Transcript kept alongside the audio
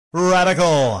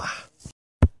Radical.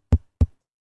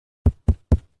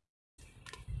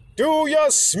 Do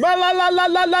you smell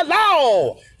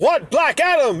what Black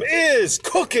Adam is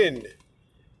cooking?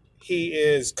 He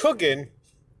is cooking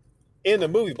in the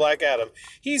movie Black Adam.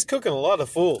 He's cooking a lot of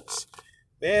fools.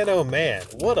 Man, oh man,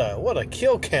 what a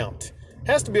kill count.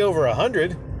 Has to be over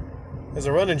 100. There's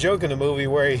a running joke in the movie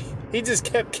where he just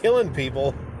kept killing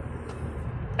people.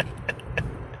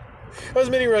 There's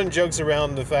many running jokes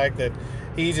around the fact that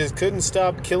he just couldn't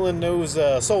stop killing those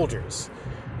soldiers.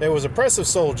 There was oppressive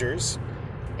soldiers,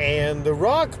 and The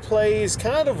Rock plays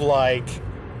kind of like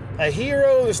a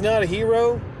hero that's not a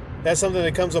hero. That's something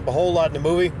that comes up a whole lot in the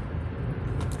movie.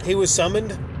 He was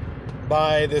summoned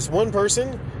by this one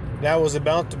person that was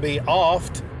about to be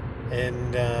offed,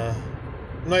 and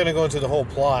I'm not going to go into the whole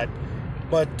plot,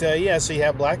 but so you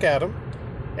have Black Adam,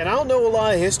 and I don't know a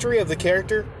lot of history of the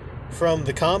character from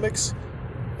the comics.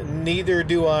 Neither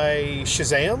do I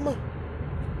Shazam.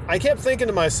 I kept thinking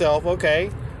to myself,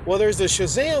 okay, well, there's the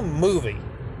Shazam movie,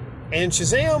 and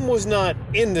Shazam was not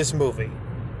in this movie.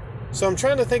 So I'm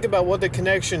trying to think about what the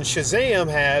connection Shazam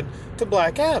had to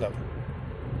Black Adam.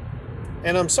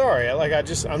 And I'm sorry,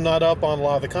 I'm not up on a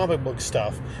lot of the comic book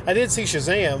stuff. I did see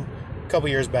Shazam a couple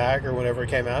years back or whenever it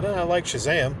came out, and I liked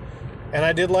Shazam, and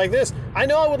I did like this. I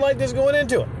know I would like this going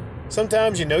into it.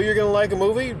 Sometimes you know you're going to like a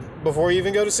movie before you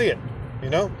even go to see it. You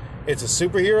know, it's a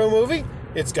superhero movie.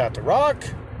 It's got The Rock.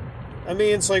 I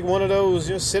mean, it's like one of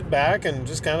those, sit back and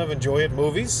just kind of enjoy it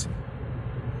movies.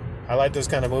 I like those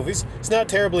kind of movies. It's not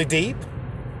terribly deep.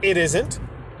 It isn't.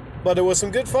 But there was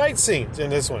some good fight scenes in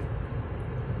this one.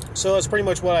 So that's pretty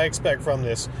much what I expect from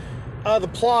this. The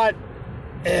plot,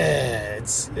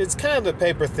 it's kind of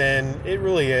paper thin. It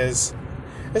really is.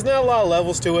 There's not a lot of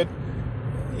levels to it.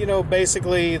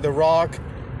 Basically, The Rock...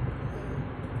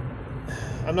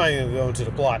 I'm not even going to go into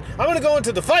the plot. I'm going to go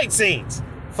into the fight scenes.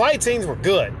 Fight scenes were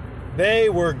good. They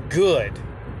were good.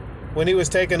 When he was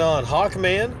taking on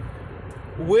Hawkman,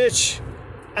 which,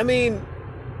 I mean,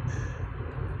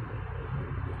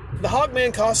 the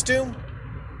Hawkman costume,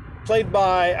 played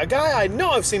by a guy I know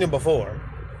I've seen him before.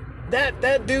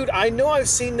 That dude, I know I've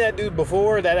seen that dude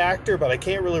before, that actor, but I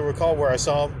can't really recall where I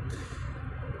saw him.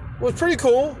 It was pretty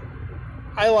cool.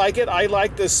 I like it. I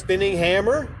like the spinning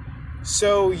hammer.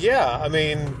 So, yeah, I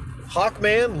mean,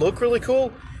 Hawkman looked really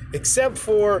cool, except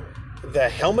for the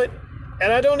helmet.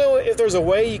 And I don't know if there's a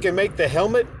way you can make the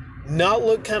helmet not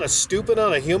look kind of stupid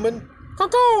on a human.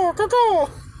 Caw-caw.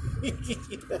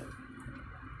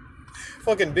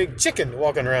 Fucking big chicken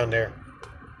walking around there.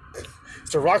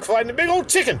 It's a Rock fighting a big old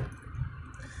chicken.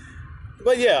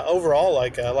 But, yeah, overall, I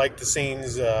like the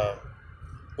scenes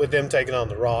with them taking on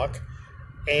The Rock.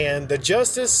 And the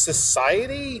Justice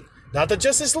Society... Not the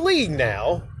Justice League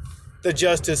now, the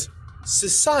Justice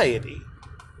Society,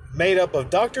 made up of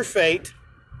Dr. Fate,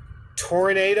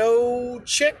 Tornado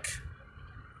Chick,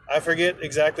 I forget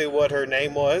exactly what her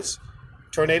name was,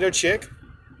 Tornado Chick,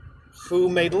 who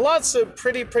made lots of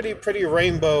pretty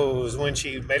rainbows when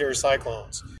she made her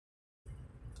cyclones.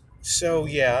 So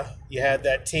yeah, you had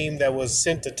that team that was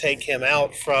sent to take him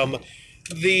out from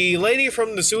the lady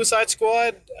from the Suicide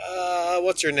Squad,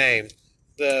 what's her name?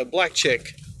 The black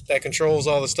chick that controlled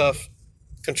all the stuff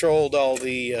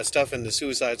in the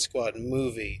Suicide Squad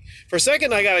movie. For a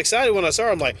second, I got excited when I saw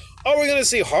her. I'm like, oh, we're going to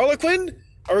see Harlequin?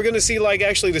 Are we going to see,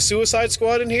 actually the Suicide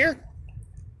Squad in here?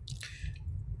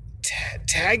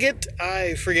 Taggart?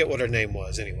 I forget what her name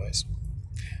was, anyways.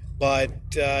 But,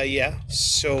 yeah.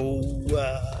 So,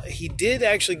 he did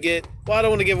actually get... Well, I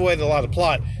don't want to give away a lot of the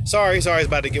plot. Sorry, I was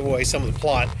about to give away some of the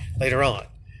plot later on.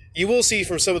 You will see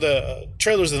from some of the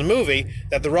trailers of the movie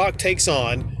that The Rock takes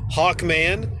on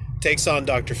Hawkman, takes on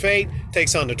Dr. Fate,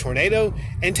 takes on the Tornado,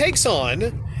 and takes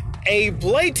on a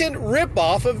blatant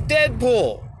ripoff of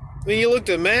Deadpool. When you looked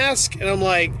at the mask, and I'm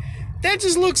like, that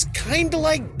just looks kind of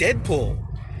like Deadpool.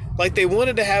 Like they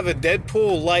wanted to have a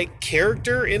Deadpool-like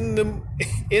character in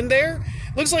there.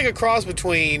 Looks like a cross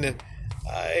between,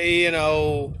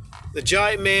 the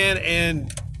Giant Man and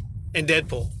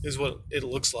Deadpool is what it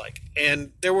looks like.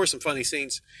 And there were some funny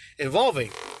scenes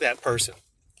involving that person.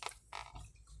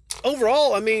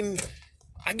 Overall, I mean,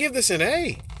 I give this an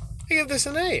A.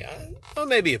 Well,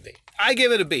 maybe a B. I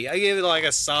give it a B. I give it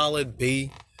a solid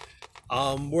B.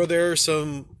 Were there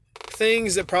some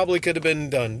things that probably could have been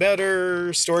done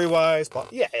better, story-wise?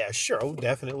 Yeah, sure,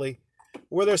 definitely.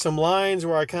 Were there some lines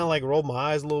where I kind of rolled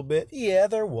my eyes a little bit? Yeah,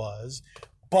 there was.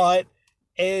 But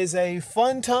as a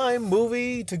fun time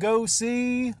movie to go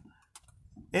see,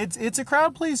 it's a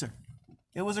crowd pleaser.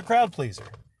 It was a crowd pleaser.